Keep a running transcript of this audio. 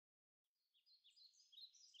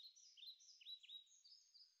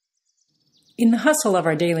In the hustle of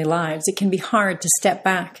our daily lives, it can be hard to step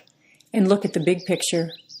back and look at the big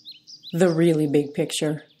picture, the really big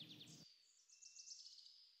picture.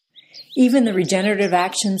 Even the regenerative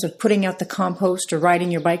actions of putting out the compost or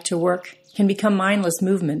riding your bike to work can become mindless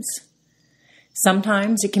movements.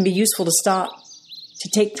 Sometimes it can be useful to stop, to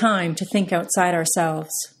take time to think outside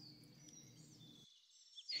ourselves.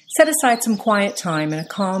 Set aside some quiet time in a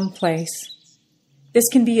calm place. This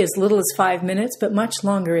can be as little as 5 minutes, but much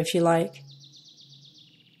longer if you like.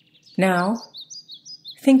 Now,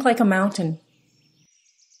 think like a mountain,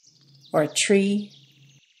 or a tree,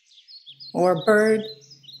 or a bird,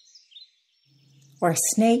 or a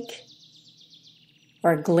snake,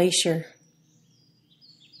 or a glacier.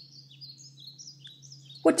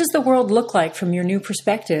 What does the world look like from your new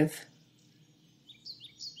perspective?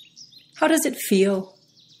 How does it feel?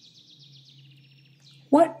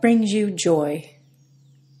 What brings you joy?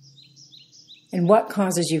 And what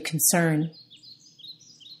causes you concern?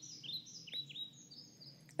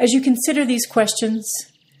 As you consider these questions,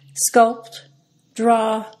 sculpt,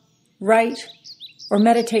 draw, write, or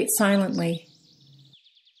meditate silently.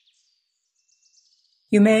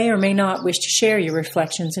 You may or may not wish to share your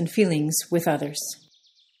reflections and feelings with others.